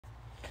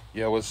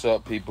Yeah, what's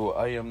up, people?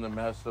 I am the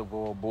master of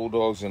all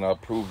bulldogs, and I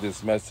approve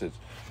this message.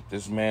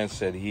 This man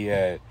said he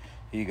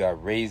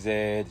got Razor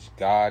Edge,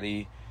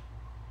 Gotti,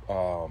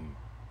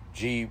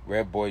 G,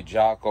 Red Boy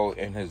Jocko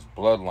in his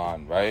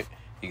bloodline, right?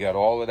 He got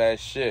all of that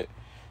shit.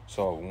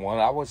 So when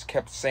I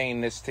kept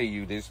saying this to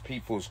you, these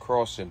people's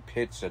crossing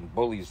pits and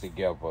bullies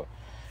together.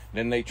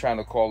 Then they trying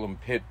to call them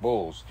pit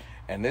bulls.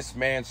 And this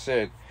man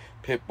said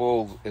pit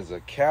bull is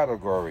a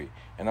category.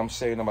 And I'm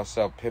saying to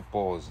myself, pit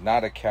bull is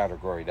not a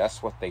category.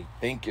 That's what they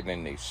thinking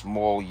in their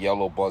small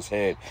yellow bus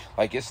head.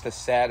 Like, it's the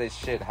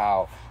saddest shit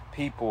how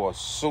people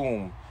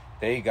assume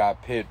they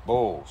got pit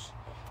bulls.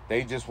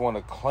 They just want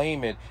to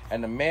claim it.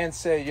 And the man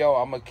said, yo,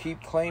 I'm going to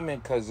keep claiming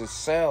because it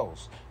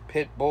sells.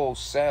 Pit bull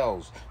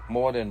sells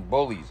more than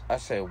bullies. I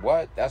said,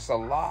 what? That's a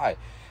lie.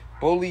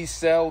 Bullies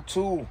sell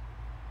too.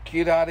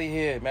 Get out of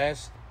here, man.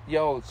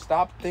 Yo,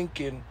 stop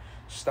thinking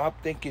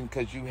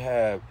because you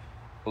have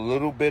a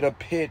little bit of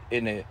pit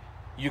in it,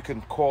 you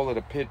can call it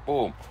a pit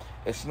bull.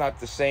 It's not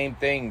the same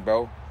thing,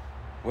 bro,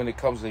 when it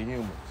comes to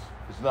humans.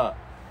 It's not.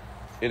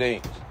 It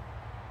ain't.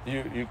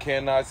 You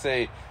cannot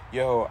say,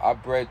 yo, I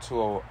bred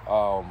to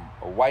a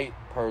white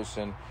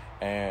person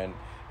and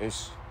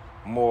it's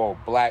more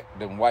black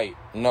than white.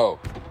 No,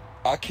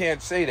 I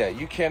can't say that.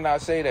 You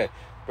cannot say that.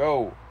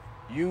 Bro,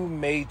 you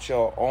made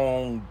your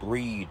own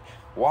breed.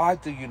 Why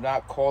do you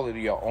not call it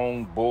your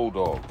own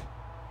bulldog?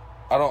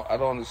 I don't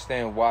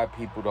understand why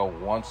people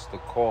don't want to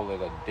call it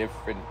a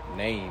different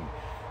name.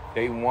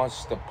 They want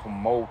to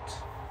promote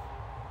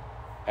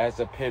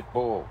as a pit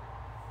bull.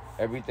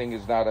 Everything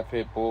is not a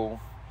pit bull,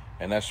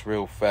 and that's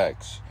real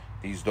facts.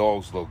 These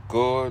dogs look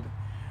good.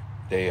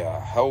 They are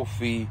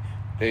healthy.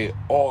 They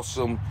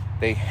awesome.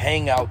 They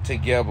hang out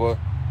together.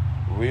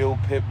 Real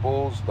pit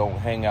bulls don't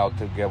hang out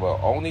together.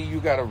 Only you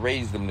got to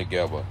raise them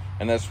together,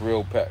 and that's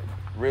real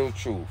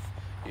truth.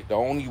 The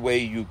only way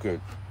you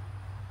could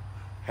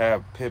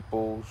have pit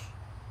bulls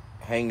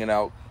hanging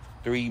out,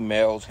 3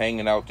 males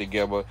hanging out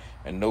together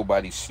and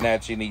nobody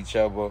snatching each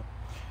other.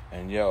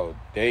 And yo,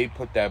 they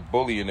put that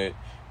bully in it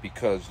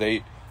because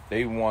they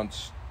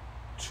want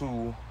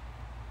to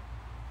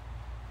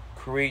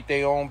create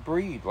their own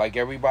breed like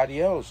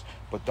everybody else.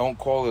 But don't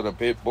call it a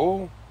pit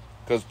bull,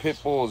 because pit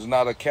bull is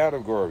not a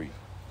category.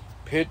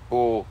 Pit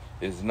bull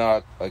is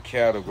not a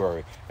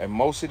category. And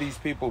most of these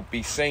people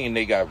be saying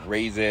they got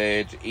Razor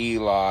Edge,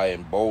 Eli,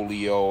 and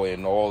Bolio,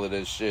 and all of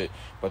this shit,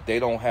 but they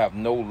don't have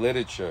no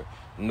literature,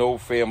 no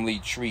family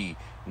tree,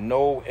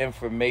 no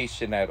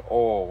information at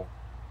all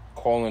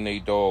calling their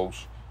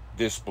dogs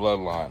this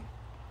bloodline.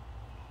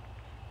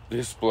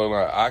 This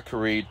bloodline. I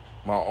create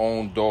my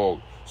own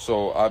dog,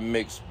 so I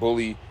mix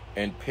bully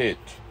and pit.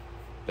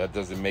 That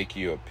doesn't make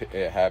you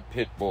have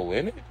pit bull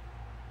in it.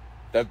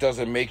 That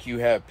doesn't make you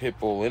have pit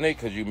bull in it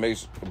because you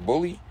mix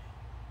bully.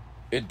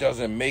 It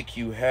doesn't make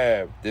you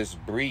have this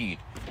breed.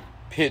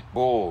 Pit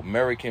bull,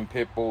 American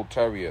Pit Bull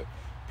Terrier.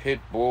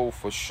 Pit bull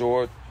for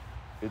short.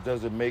 It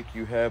doesn't make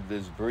you have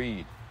this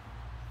breed.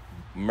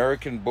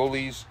 American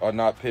bullies are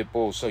not pit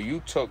bulls. So you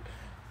took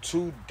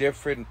two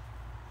different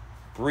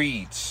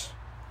breeds,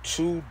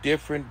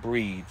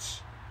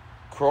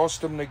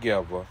 crossed them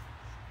together.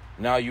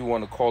 Now you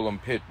want to call them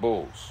pit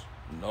bulls.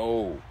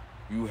 No.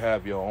 You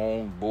have your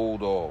own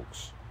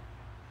bulldogs.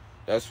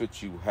 That's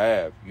what you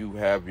have. You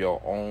have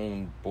your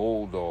own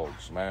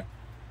bulldogs, man.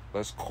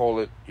 Let's call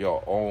it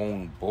your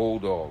own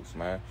bulldogs,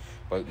 man.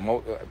 But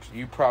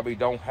you probably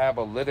don't have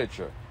a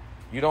literature.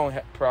 You don't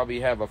probably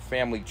have a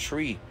family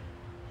tree.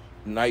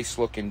 Nice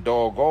looking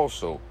dog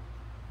also.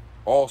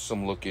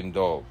 Awesome looking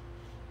dog.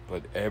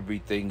 But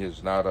everything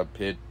is not a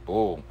pit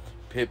bull.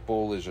 Pit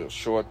bull is a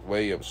short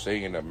way of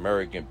saying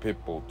American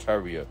Pit Bull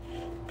Terrier.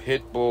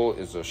 Pit bull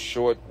is a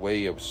short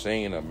way of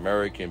saying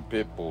American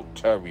Pit Bull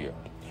Terrier.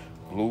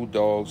 Blue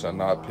dogs are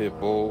not pit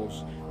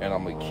bulls, and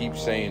I'm gonna keep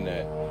saying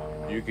that.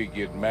 You could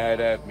get mad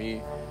at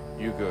me,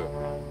 you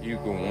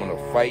could want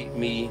to fight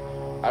me.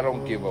 I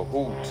don't give a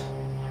hoot.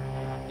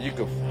 You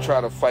could try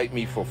to fight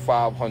me for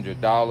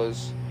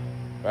 $500,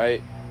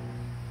 right?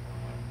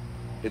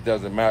 It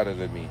doesn't matter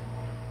to me.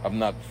 I'm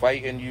not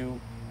fighting you.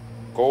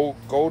 Go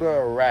to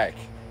Iraq,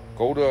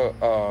 go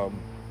to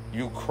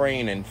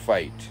Ukraine and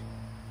fight.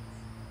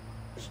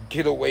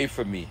 Get away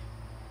from me.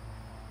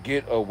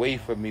 Get away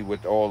from me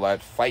with all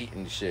that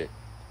fighting shit.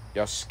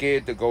 Y'all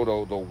scared to go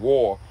to the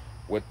war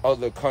with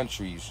other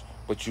countries,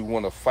 but you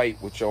want to fight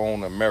with your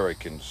own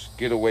Americans.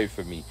 Get away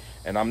from me.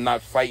 And I'm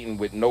not fighting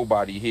with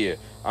nobody here.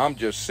 I'm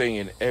just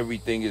saying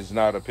everything is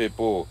not a pit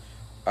bull.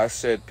 I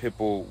said pit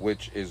bull,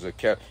 which is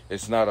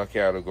it's not a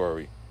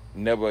category.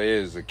 Never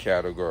is a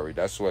category.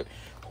 That's what.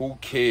 Who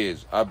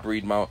cares? I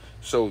breed my own.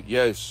 So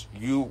yes,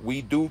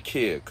 we do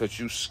care, because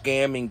you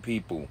scamming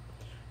people.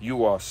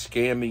 You are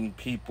scamming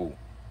people.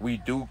 We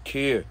do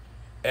care.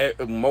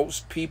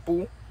 Most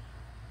people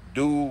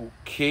do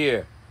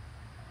care.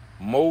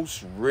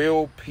 Most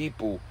real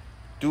people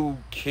do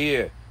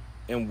care.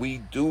 And we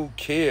do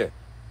care.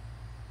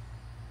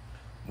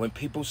 When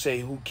people say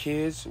who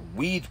cares,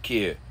 we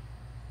care.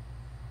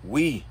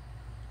 We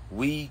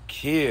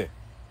care.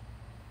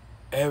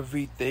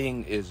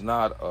 Everything is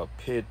not a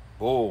pit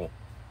bull.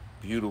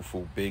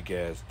 Beautiful big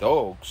ass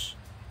dogs,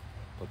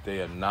 but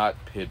they are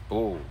not pit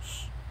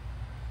bulls.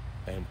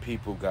 And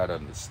people gotta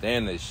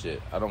understand this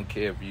shit. I don't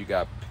care if you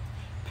got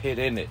pit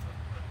in it.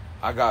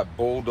 I got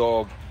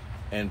bulldog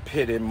and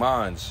pit in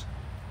mines.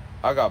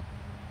 I got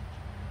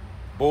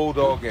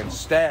bulldog and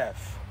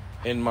staff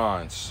in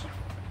mines.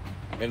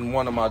 In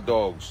one of my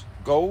dogs.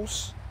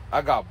 Ghost,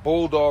 I got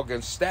bulldog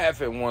and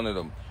staff in one of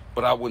them.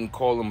 But I wouldn't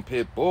call them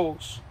pit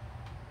bulls.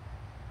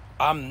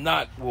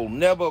 Will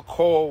never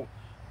call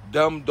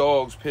dumb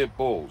dogs pit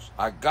bulls.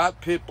 I got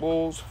pit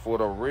bulls for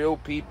the real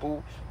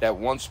people that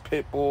wants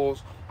pit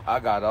bulls. I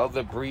got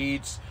other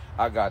breeds.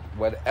 I got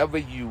whatever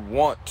you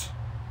want.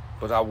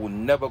 But I will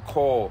never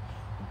call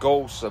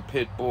Ghost a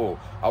pit bull.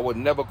 I would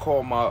never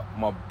call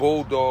my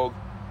bulldog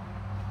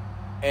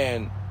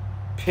and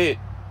pit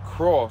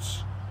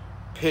cross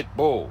pit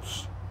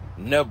bulls.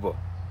 Never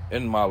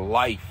in my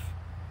life.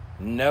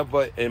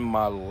 Never in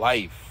my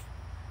life.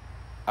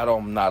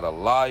 I'm not a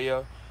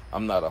liar.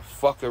 I'm not a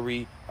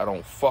fuckery. I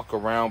don't fuck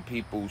around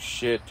people's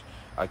shit.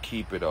 I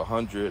keep it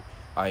 100.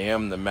 I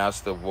am the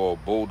master of all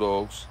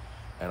bulldogs.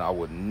 And I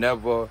would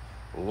never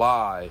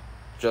lie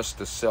just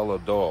to sell a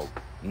dog.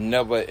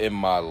 Never in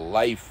my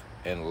life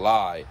and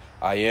lie.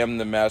 I am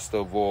the master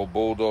of all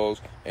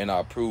bulldogs, and I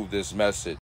approve this message.